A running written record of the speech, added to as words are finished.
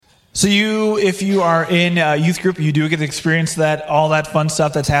So if you are in a youth group, you do get to experience all that fun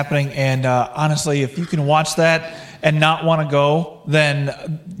stuff that's happening. And honestly, if you can watch that and not want to go,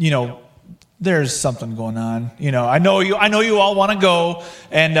 then, there's something going on. I know you all want to go.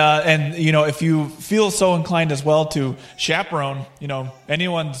 And if you feel so inclined as well to chaperone,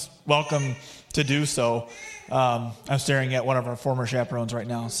 anyone's welcome to do so. I'm staring at one of our former chaperones right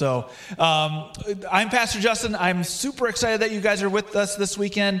now. So I'm Pastor Justin. I'm super excited that you guys are with us this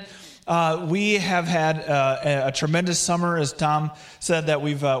weekend. We have had a tremendous summer, as Tom said, that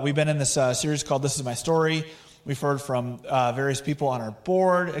we've been in this series called "This Is My Story." We've heard from various people on our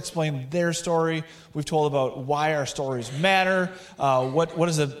board explain their story. We've told about why our stories matter.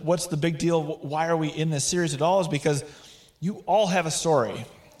 What's the big deal? Why are we in this series at all? Is because you all have a story.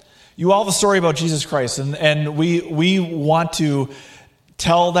 You all have a story about Jesus Christ, and we want to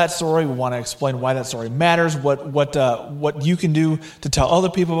tell that story. We want to explain why that story matters, what you can do to tell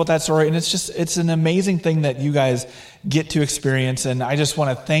other people about that story. And it's an amazing thing that you guys get to experience. And I just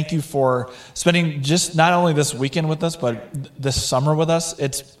want to thank you for spending just not only this weekend with us, but this summer with us.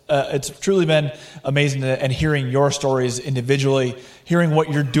 It's truly been amazing and hearing your stories individually, hearing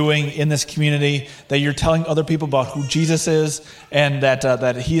what you're doing in this community, that you're telling other people about who Jesus is and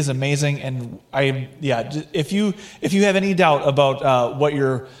that He is amazing. And if you have any doubt about what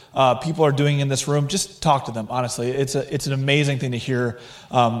your people are doing in this room, just talk to them. Honestly, it's an amazing thing to hear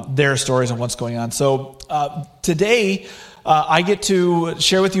their stories and what's going on. So today, I get to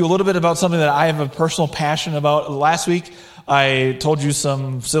share with you a little bit about something that I have a personal passion about. Last week, I told you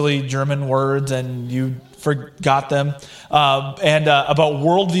some silly German words and you forgot them, and about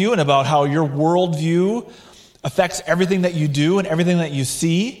worldview and about how your worldview affects everything that you do and everything that you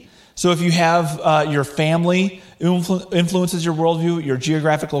see. So if you have your family influences your worldview, your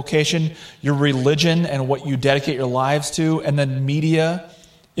geographic location, your religion and what you dedicate your lives to, and then media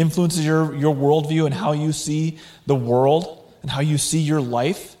influences your worldview and how you see the world and how you see your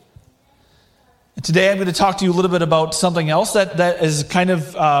life. And today I'm going to talk to you a little bit about something else that is kind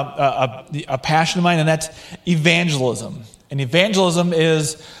of a passion of mine, and that's evangelism. And evangelism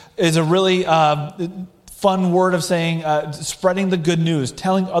is a really fun word of saying spreading the good news,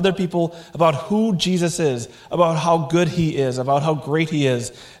 telling other people about who Jesus is, about how good He is, about how great He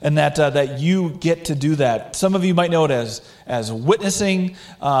is, and that you get to do that. Some of you might know it as witnessing.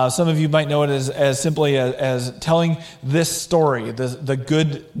 Some of you might know it as simply as telling this story, the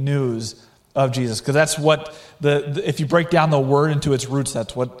good news of Jesus, because that's what if you break down the word into its roots,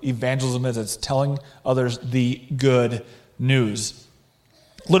 that's what evangelism is. It's telling others the good news.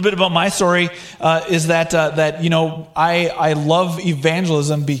 A little bit about my story is that I love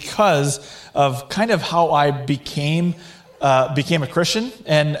evangelism because of kind of how I became a Christian,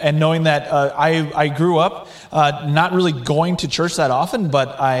 and knowing that I grew up not really going to church that often,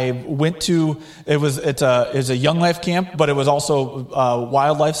 but I went to it's a Young Life camp, but it was also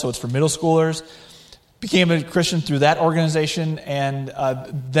Wildlife, so it's for middle schoolers. Became a Christian through that organization, and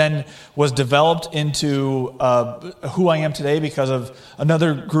then was developed into who I am today because of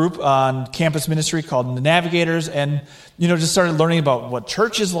another group on campus ministry called the Navigators, and just started learning about what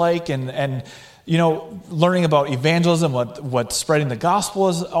church is like, and learning about evangelism, what spreading the gospel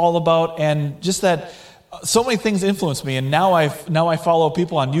is all about, and just that so many things influenced me. And now I follow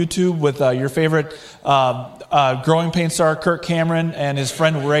people on YouTube with your favorite Growing Pain star Kirk Cameron and his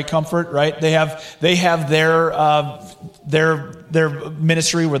friend Ray Comfort. Right? They have their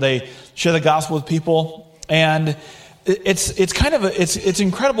ministry where they share the gospel with people, and it's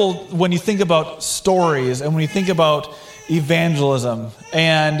incredible when you think about stories and when you think about evangelism,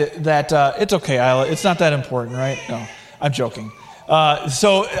 and that it's okay, Isla, it's not that important, right? No, I'm joking.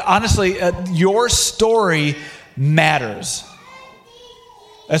 So honestly, your story matters.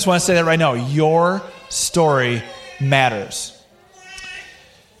 I just want to say that right now. Your story matters.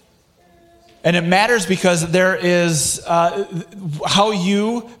 And it matters because there is how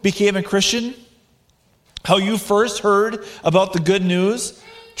you became a Christian, how you first heard about the good news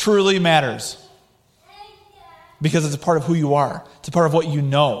truly matters. Because it's a part of who you are. It's a part of what you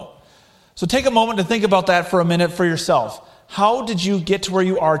know. So take a moment to think about that for a minute for yourself. How did you get to where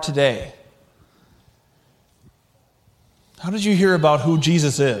you are today? How did you hear about who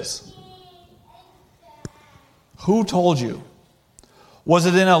Jesus is? Who told you? Was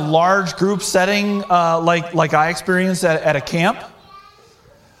it in a large group setting like I experienced at a camp?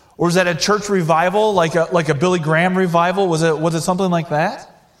 Or was that a church revival like a Billy Graham revival? Was it something like that?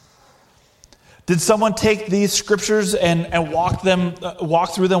 Did someone take these scriptures and walk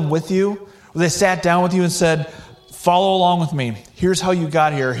through them with you? Or they sat down with you and said, follow along with me. Here's how you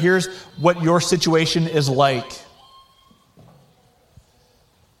got here. Here's what your situation is like.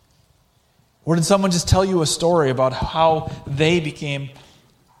 Or did someone just tell you a story about how they became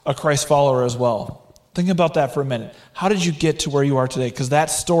a Christ follower as well? Think about that for a minute. How did you get to where you are today? Because that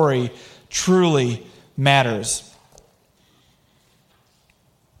story truly matters.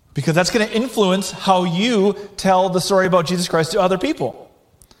 Because that's going to influence how you tell the story about Jesus Christ to other people.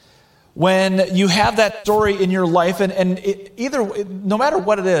 When you have that story in your life, no matter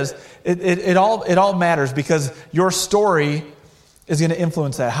what it is, it all matters, because your story is going to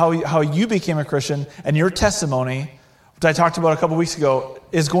influence that. How you became a Christian and your testimony, which I talked about a couple weeks ago,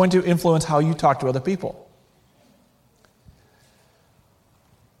 is going to influence how you talk to other people.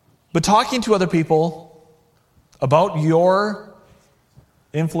 But talking to other people about your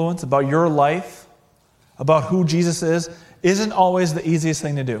influence, about your life, about who Jesus is, isn't always the easiest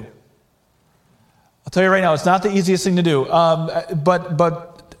thing to do. I'll tell you right now, it's not the easiest thing to do,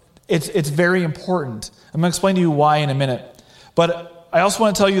 but it's very important. I'm going to explain to you why in a minute. But I also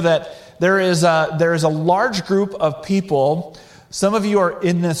want to tell you that there is a large group of people. Some of you are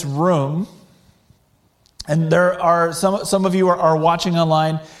in this room, and there are some of you are watching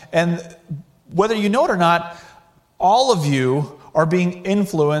online, and whether you know it or not, all of you are being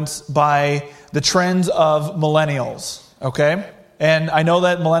influenced by the trends of millennials, okay? And I know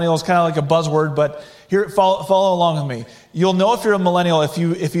that millennial is kind of like a buzzword, but here, follow along with me. You'll know if you're a millennial if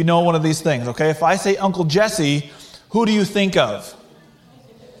you know one of these things, okay? If I say Uncle Jesse, who do you think of?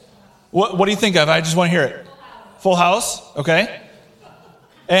 What do you think of? I just want to hear it. Full House, okay?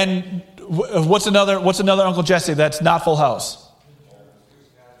 And what's another Uncle Jesse that's not Full House?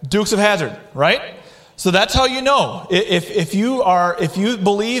 Dukes of Hazzard, right? So that's how you know. If you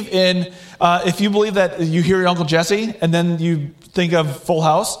believe that you hear your Uncle Jesse and then you think of Full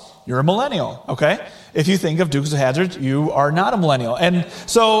House, you're a millennial, okay? If you think of Dukes of Hazzard, you are not a millennial. And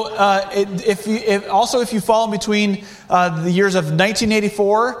so if you fall in between the years of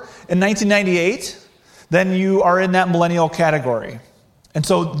 1984 and 1998, then you are in that millennial category. And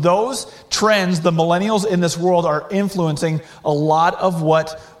so those trends, the millennials in this world, are influencing a lot of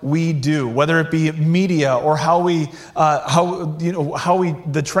what we do, whether it be media or the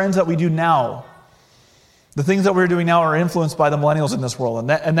trends that we do now. The things that we're doing now are influenced by the millennials in this world,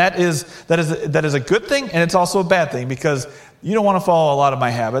 and that is a good thing, and it's also a bad thing, because you don't want to follow a lot of my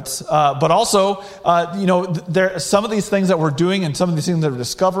habits. But also, there some of these things that we're doing and some of these things that we're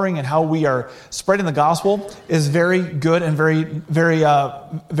discovering and how we are spreading the gospel is very good and very, very,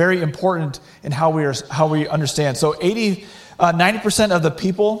 very important in how we understand. So 90% of the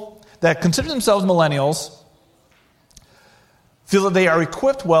people that consider themselves millennials feel that they are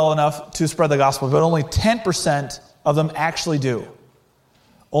equipped well enough to spread the gospel, but only 10% of them actually do.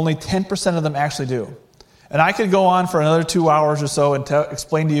 Only 10% of them actually do. And I could go on for another 2 hours or so and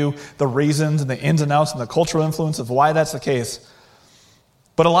explain to you the reasons and the ins and outs and the cultural influence of why that's the case.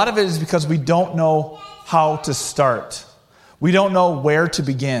 But a lot of it is because we don't know how to start. We don't know where to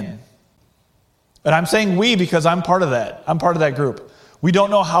begin. And I'm saying we because I'm part of that. I'm part of that group. We don't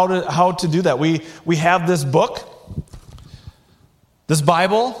know how to do that. We have this book, this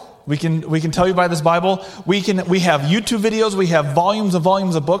Bible. We can tell you by this Bible. We have YouTube videos. We have volumes and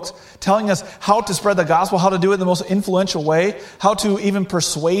volumes of books telling us how to spread the gospel, how to do it in the most influential way, how to even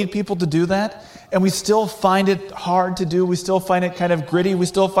persuade people to do that. And we still find it hard to do. We still find it kind of gritty. We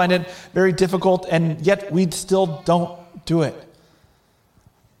still find it very difficult, and yet we still don't do it.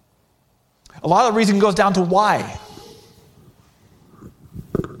 A lot of the reason goes down to why.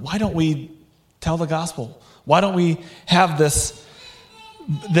 Why don't we tell the gospel? Why don't we have this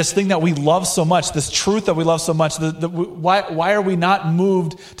thing that we love so much, this truth that we love so much? Why are we not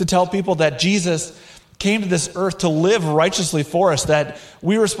moved to tell people that Jesus came to this earth to live righteously for us, that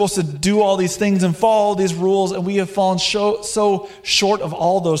we were supposed to do all these things and follow these rules, and we have fallen so short of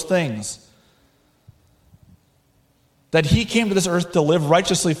all those things? That he came to this earth to live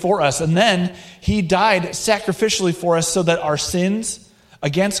righteously for us, and then he died sacrificially for us so that our sins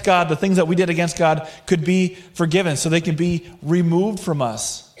against God, the things that we did against God, could be forgiven, so they can be removed from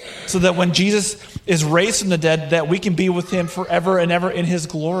us. So that when Jesus is raised from the dead, that we can be with him forever and ever in his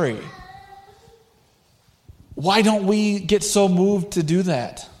glory. Why don't we get so moved to do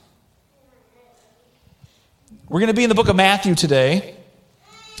that? We're going to be in the book of Matthew today.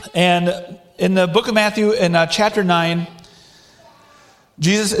 And in the book of Matthew, in chapter 9,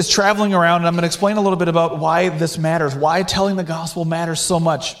 Jesus is traveling around, and I'm going to explain a little bit about why this matters, why telling the gospel matters so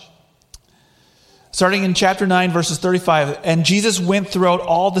much. Starting in chapter 9, verses 35, and Jesus went throughout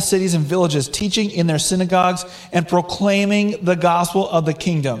all the cities and villages, teaching in their synagogues and proclaiming the gospel of the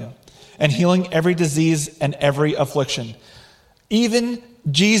kingdom and healing every disease and every affliction. Even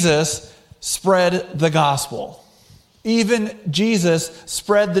Jesus spread the gospel. Even Jesus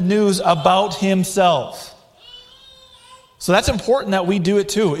spread the news about himself. So that's important that we do it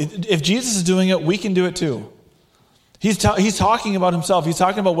too. If Jesus is doing it, we can do it too. He's talking about himself. He's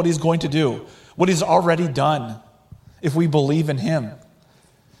talking about what he's going to do, what he's already done, if we believe in him.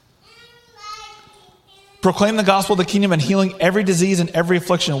 Proclaim the gospel of the kingdom and healing every disease and every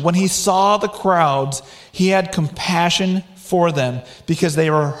affliction. When he saw the crowds, he had compassion for them because they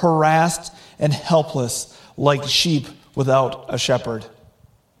were harassed and helpless like sheep without a shepherd.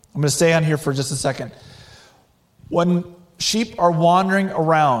 I'm going to stay on here for just a second. When sheep are wandering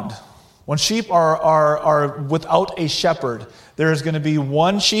around, when sheep are without a shepherd, there is going to be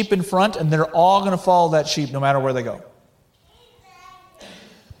one sheep in front and they're all going to follow that sheep no matter where they go.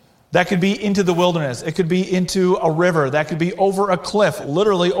 That could be into the wilderness. It could be into a river. That could be over a cliff,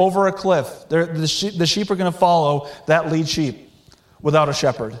 literally over a cliff. The sheep are going to follow that lead sheep without a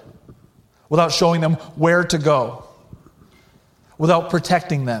shepherd, without showing them where to go, without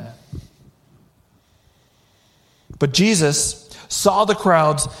protecting them. But Jesus saw the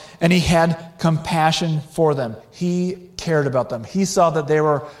crowds and he had compassion for them. He cared about them. He saw that they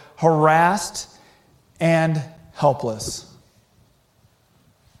were harassed and helpless.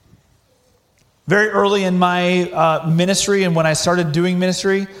 Very early in my ministry and when I started doing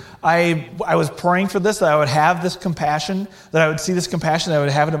ministry, I was praying for this, that I would have this compassion, that I would see this compassion, that I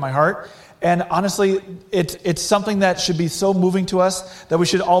would have it in my heart. And honestly, it's something that should be so moving to us that we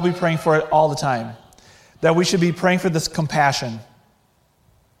should all be praying for it all the time. That we should be praying for this compassion.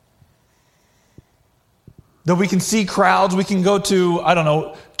 That we can see crowds, we can go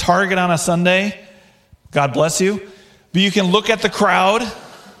to, Target on a Sunday. God bless you. But you can look at the crowd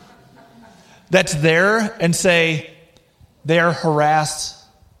that's there and say, they are harassed,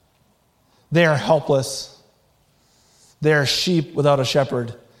 they are helpless, they are sheep without a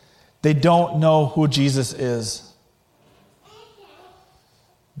shepherd. They don't know who Jesus is.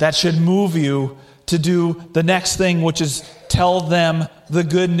 That should move you to do the next thing, which is tell them the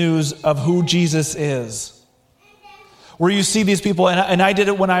good news of who Jesus is. Where you see these people, and I did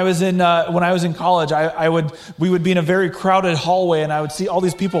it when I was in college. We would be in a very crowded hallway, and I would see all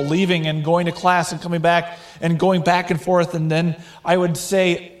these people leaving and going to class and coming back and going back and forth. And then I would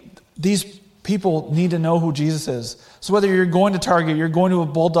say, these people need to know who Jesus is. So whether you're going to Target, you're going to a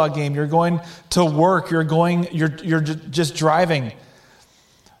Bulldog game, you're going to work, you're just driving,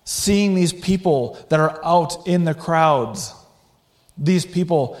 seeing these people that are out in the crowds, these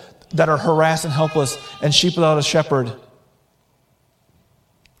people that are harassed and helpless and sheep without a shepherd.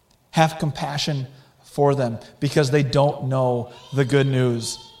 Have compassion for them because they don't know the good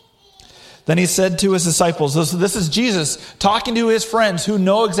news. Then he said to his disciples, this is Jesus talking to his friends who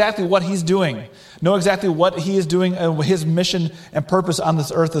know exactly what he's doing, know exactly what he is doing and his mission and purpose on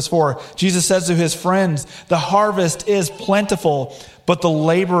this earth is for. Jesus says to his friends, the harvest is plentiful, but the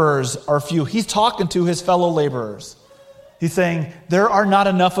laborers are few. He's talking to his fellow laborers. He's saying, there are not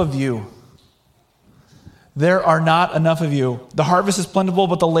enough of you. There are not enough of you. The harvest is plentiful,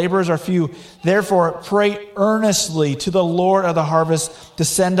 but the laborers are few. Therefore, pray earnestly to the Lord of the harvest to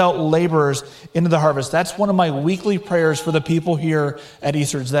send out laborers into the harvest. That's one of my weekly prayers for the people here at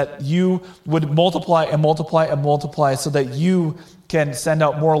Eastridge, that you would multiply and multiply and multiply so that you can send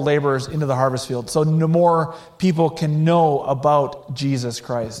out more laborers into the harvest field, so no more people can know about Jesus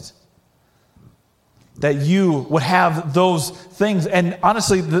Christ. That you would have those things. And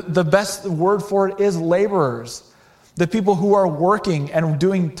honestly, the best word for it is laborers. The people who are working and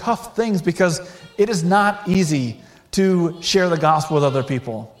doing tough things, because it is not easy to share the gospel with other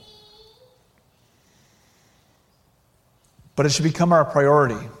people. But it should become our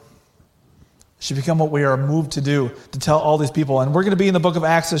priority. It should become what we are moved to do, to tell all these people. And we're going to be in the book of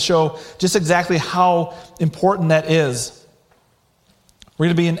Acts to show just exactly how important that is. We're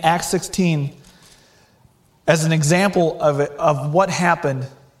going to be in Acts 16 as an example of what happened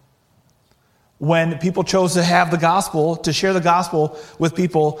when people chose to have the gospel, to share the gospel with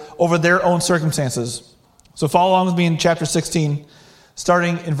people over their own circumstances. So follow along with me in chapter 16,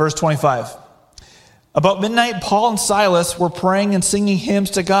 starting in verse 25. About midnight, Paul and Silas were praying and singing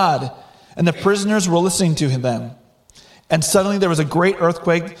hymns to God, and the prisoners were listening to them. And suddenly there was a great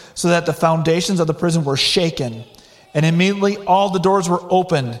earthquake, so that the foundations of the prison were shaken. And immediately all the doors were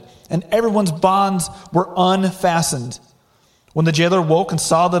opened, and everyone's bonds were unfastened. When the jailer woke and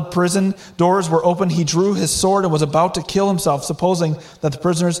saw the prison doors were open, he drew his sword and was about to kill himself, supposing that the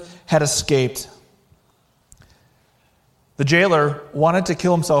prisoners had escaped. The jailer wanted to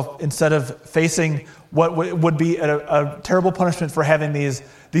kill himself instead of facing what would be a terrible punishment for having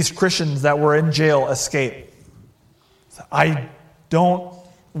these Christians that were in jail escape. I don't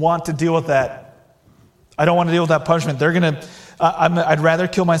want to deal with that. I don't want to deal with that punishment. I'd rather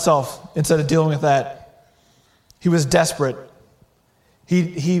kill myself instead of dealing with that. He was desperate. He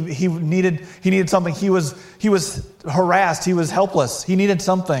needed something. He was harassed. He was helpless. He needed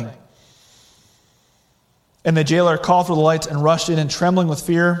something. And the jailer called for the lights and rushed in, and trembling with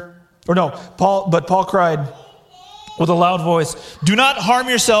fear. Paul cried with a loud voice, "Do not harm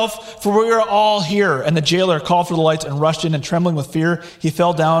yourself, for we are all here." And the jailer called for the lights and rushed in, and trembling with fear, he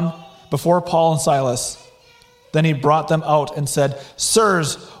fell down before Paul and Silas. Then he brought them out and said,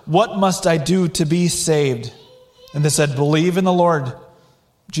 "Sirs, what must I do to be saved?" And they said, "Believe in the Lord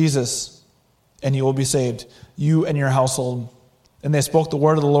Jesus, and you will be saved, you and your household." And they spoke the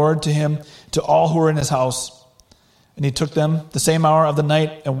word of the Lord to him, to all who were in his house. And he took them the same hour of the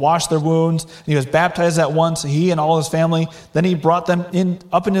night and washed their wounds. And he was baptized at once, he and all his family. Then he brought them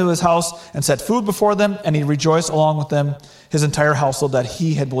up into his house and set food before them. And he rejoiced along with them, his entire household, that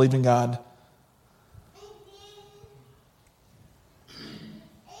he had believed in God.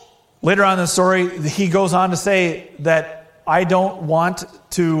 Later on in the story, he goes on to say that I don't want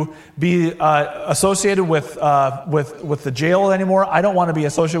to be associated with the jail anymore. I don't want to be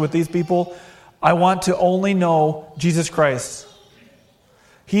associated with these people. I want to only know Jesus Christ.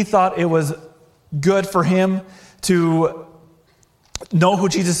 He thought it was good for him to know who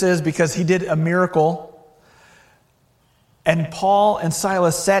Jesus is because he did a miracle. And Paul and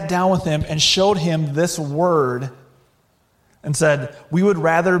Silas sat down with him and showed him this word and said, we would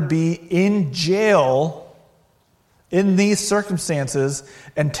rather be in jail in these circumstances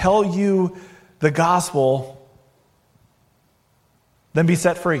and tell you the gospel than be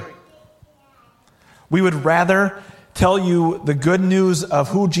set free. We would rather tell you the good news of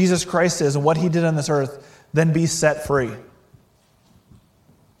who Jesus Christ is and what he did on this earth than be set free.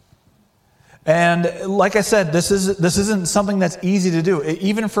 And like I said, this isn't something that's easy to do.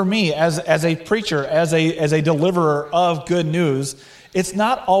 Even for me, as a preacher, as a deliverer of good news, it's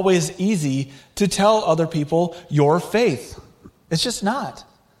not always easy to tell other people your faith. It's just not.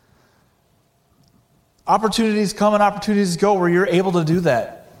 Opportunities come and opportunities go where you're able to do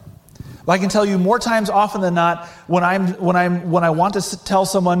that. But I can tell you more times often than not, when I want to tell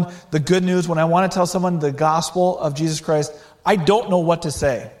someone the good news, when I want to tell someone the gospel of Jesus Christ, I don't know what to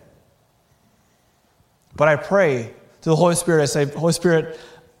say. But I pray to the Holy Spirit. I say, Holy Spirit,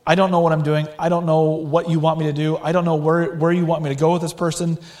 I don't know what I'm doing. I don't know what you want me to do. I don't know where you want me to go with this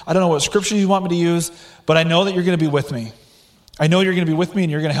person. I don't know what scripture you want me to use, but I know that you're going to be with me. I know you're going to be with me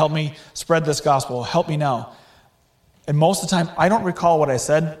and you're going to help me spread this gospel. Help me now. And most of the time, I don't recall what I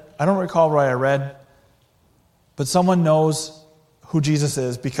said. I don't recall what I read. But someone knows who Jesus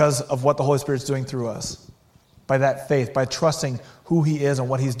is because of what the Holy Spirit's doing through us. By that faith, by trusting who he is and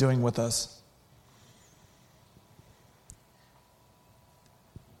what he's doing with us.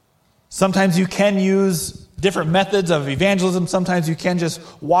 Sometimes you can use different methods of evangelism. Sometimes you can just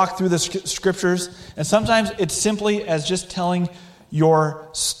walk through the scriptures. And sometimes it's simply as just telling your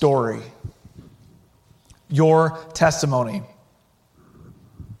story, your testimony.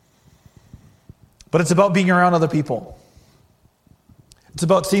 But it's about being around other people. It's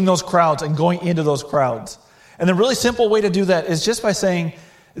about seeing those crowds and going into those crowds. And the really simple way to do that is just by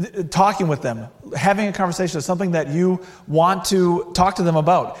talking with them, having a conversation is something that you want to talk to them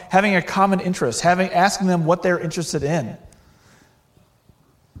about, having a common interest, asking them what they're interested in.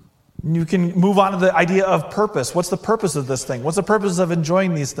 You can move on to the idea of purpose. What's the purpose of this thing? What's the purpose of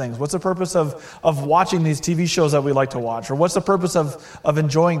enjoying these things? What's the purpose of watching these TV shows that we like to watch? Or what's the purpose of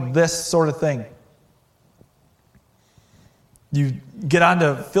enjoying this sort of thing? You get on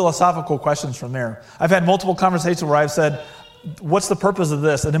to philosophical questions from there. I've had multiple conversations where I've said, what's the purpose of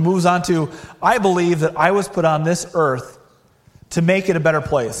this? And it moves on to, I believe that I was put on this earth to make it a better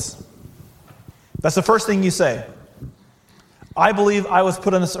place. That's the first thing you say. I believe I was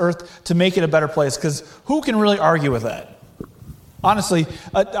put on this earth to make it a better place, because who can really argue with that? Honestly,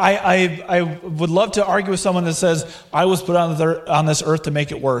 I would love to argue with someone that says, I was put on this earth to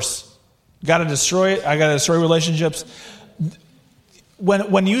make it worse. Got to destroy it. I got to destroy relationships.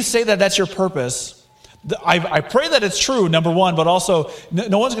 When you say that that's your purpose, I pray that it's true, number one, but also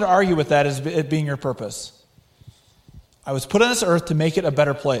no one's going to argue with that as it being your purpose. I was put on this earth to make it a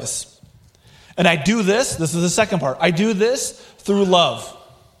better place. And I do this is the second part, I do this through love.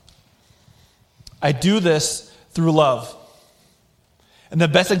 I do this through love. And the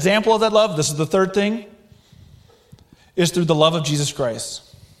best example of that love, this is the third thing, is through the love of Jesus Christ.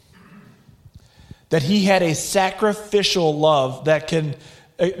 That he had a sacrificial love that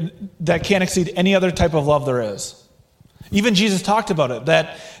can't exceed any other type of love there is. Even Jesus talked about it,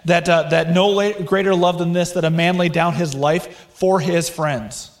 that no greater love than this, that a man laid down his life for his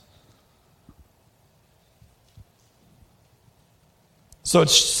friends. So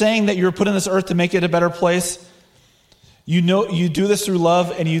it's saying that you're put in this earth to make it a better place. You know, you do this through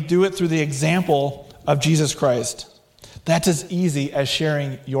love, and you do it through the example of Jesus Christ. That's as easy as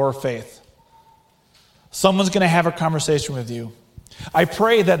sharing your faith. Someone's going to have a conversation with you. I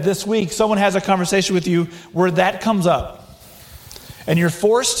pray that this week someone has a conversation with you where that comes up. And you're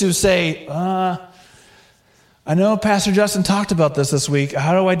forced to say, I know Pastor Justin talked about this week.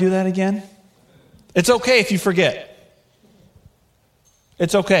 How do I do that again? It's okay if you forget.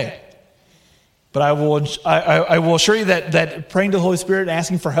 It's okay. But I will assure you that praying to the Holy Spirit and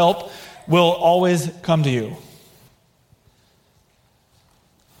asking for help will always come to you.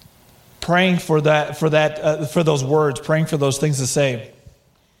 Praying for those words, praying for those things to say.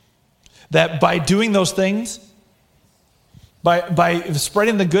 That by doing those things, by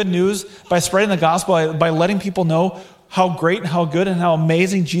spreading the good news, by spreading the gospel, by letting people know how great and how good and how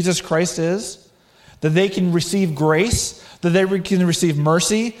amazing Jesus Christ is, that they can receive grace, that they can receive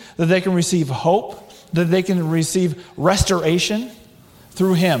mercy, that they can receive hope, that they can receive restoration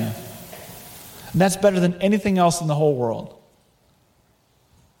through Him. And that's better than anything else in the whole world.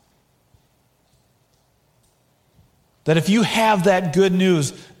 That if you have that good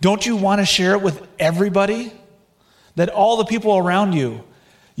news, don't you want to share it with everybody? That all the people around you,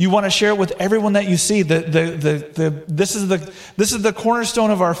 you want to share it with everyone that you see. This is the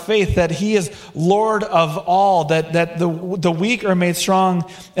cornerstone of our faith, that He is Lord of all, that the weak are made strong,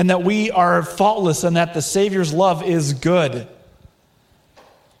 and that we are faultless, and that the Savior's love is good.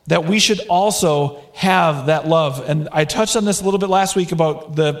 That we should also have that love. And I touched on this a little bit last week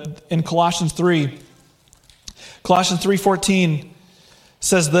in Colossians 3. Colossians 3:14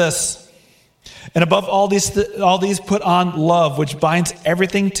 says this, and above all these put on love, which binds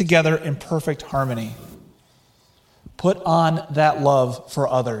everything together in perfect harmony. Put on that love for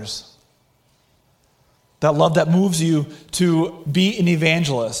others. That love that moves you to be an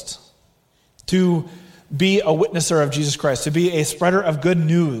evangelist, to be a witnesser of Jesus Christ, to be a spreader of good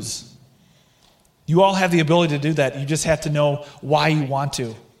news. You all have the ability to do that. You just have to know why you want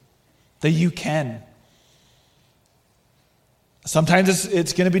to, that you can. Sometimes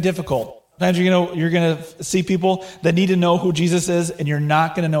it's going to be difficult. Sometimes you're going to see people that need to know who Jesus is, and you're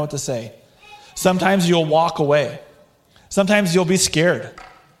not going to know what to say. Sometimes you'll walk away. Sometimes you'll be scared.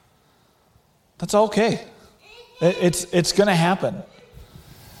 That's okay. It's going to happen.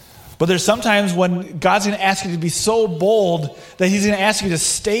 But there's sometimes when God's going to ask you to be so bold that He's going to ask you to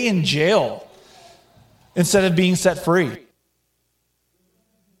stay in jail instead of being set free.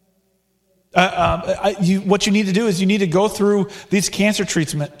 What you need to do is you need to go through these cancer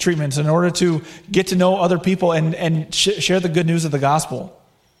treatments in order to get to know other people and share the good news of the gospel.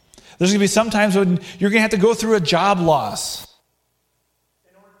 There's going to be some times when you're going to have to go through a job loss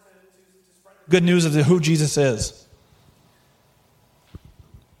in order to spread the good news of who Jesus is.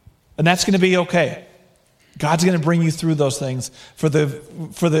 And that's going to be okay. God's going to bring you through those things for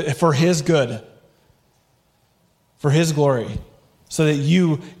His good, for His glory, so that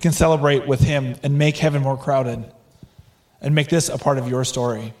you can celebrate with Him and make heaven more crowded and make this a part of your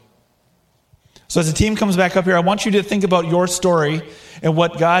story. So as the team comes back up here, I want you to think about your story and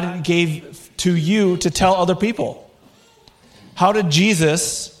what God gave to you to tell other people. How did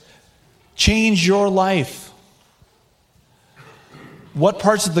Jesus change your life? What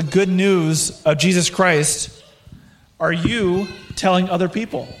parts of the good news of Jesus Christ are you telling other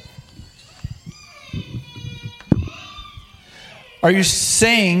people? Are you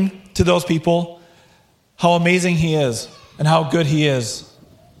saying to those people how amazing He is and how good He is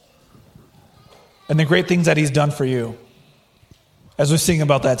and the great things that He's done for you? As we sing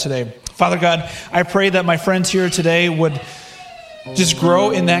about that today. Father God, I pray that my friends here today would just grow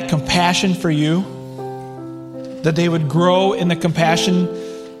in that compassion for you, that they would grow in the compassion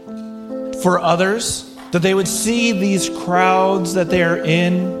for others, that they would see these crowds that they are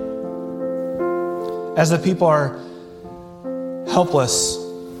in as the people are helpless,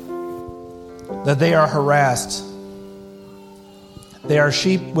 that they are harassed. They are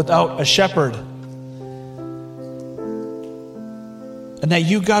sheep without a shepherd. And that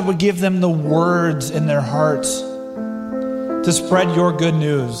you, God, would give them the words in their hearts to spread your good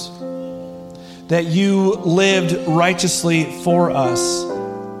news. That you lived righteously for us.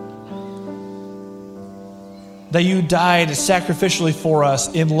 That you died sacrificially for us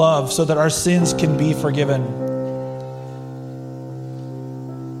in love so that our sins can be forgiven.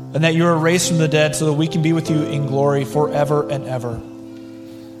 And that you are raised from the dead so that we can be with you in glory forever and ever.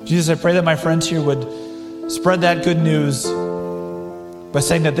 Jesus, I pray that my friends here would spread that good news by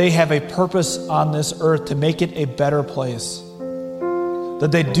saying that they have a purpose on this earth to make it a better place. That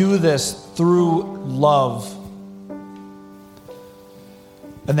they do this through love.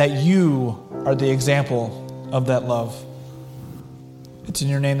 and that you are the example of that love. It's in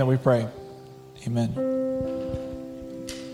your name that we pray. Amen.